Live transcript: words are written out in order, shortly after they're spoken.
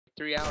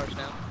3 hours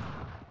now.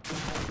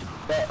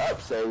 Shut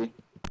up, Sadie.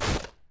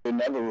 You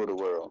never rule the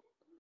world.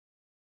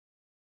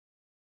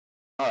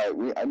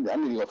 Alright, I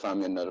need to go find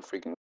me another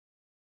freaking...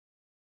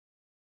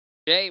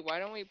 Jay, why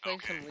don't we play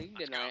some League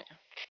tonight?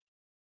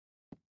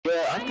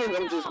 Yeah, I think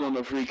I'm just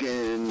gonna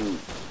freaking...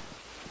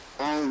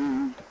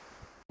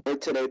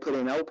 wait till they put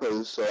in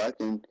outposts so I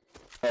can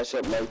cash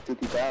up like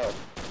 50,000.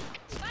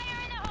 Fire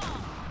in the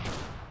hole!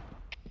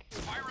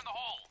 Fire in the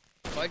hole!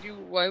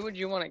 Why would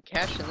you want to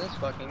cash in this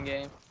fucking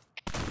game?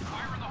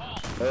 Fire in the hole!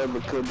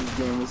 Because this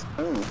game is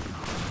fun.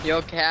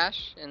 You'll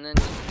cash, and then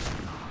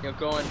you'll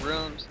go in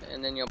rooms,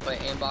 and then you'll play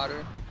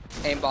aimbotter,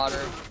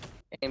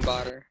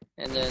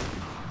 and then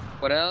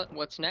what else?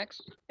 What's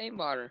next?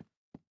 Aimbotter.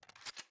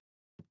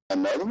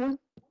 Another one?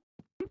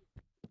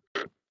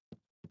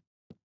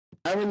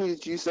 How many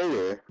did you say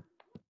there?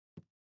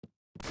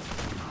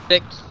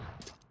 6.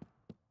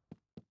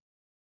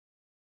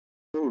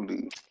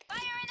 Holy. Fire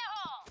in the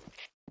hole!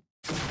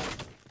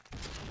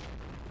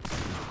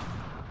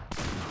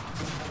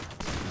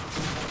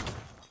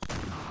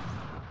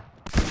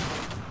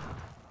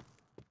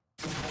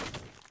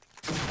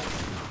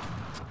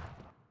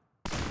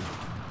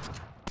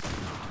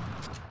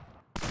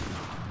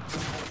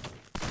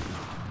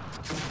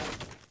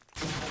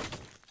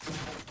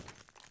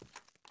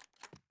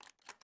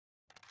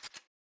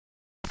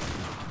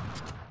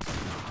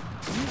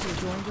 User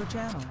joined your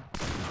channel.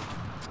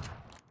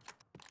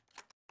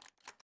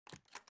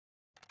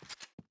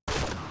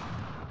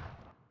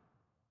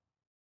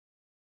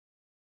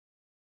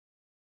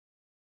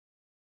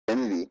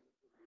 Identity.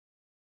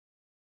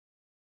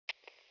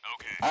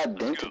 Okay.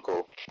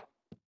 Identical.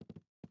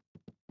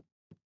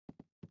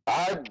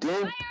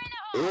 Identical?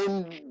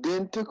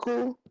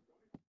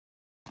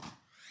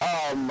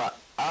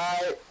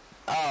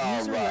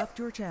 User left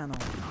your channel.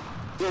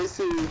 JC,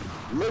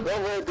 look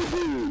over at the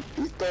dude.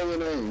 He's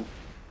throwing in.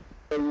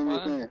 Throwing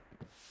What? in.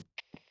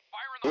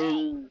 Fire in the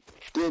hole!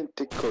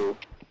 Identical.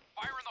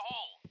 Fire in the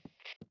hole!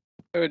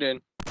 Who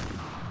did?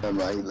 Never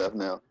mind, he left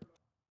now.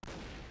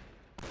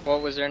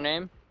 What was their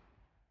name?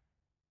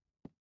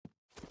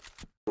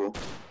 Cool.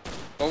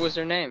 What was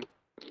their name?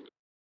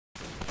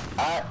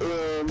 I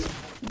am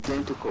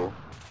identical.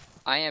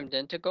 I am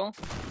Dentical?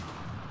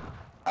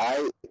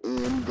 I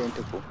am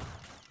identical.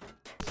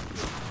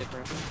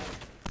 Different.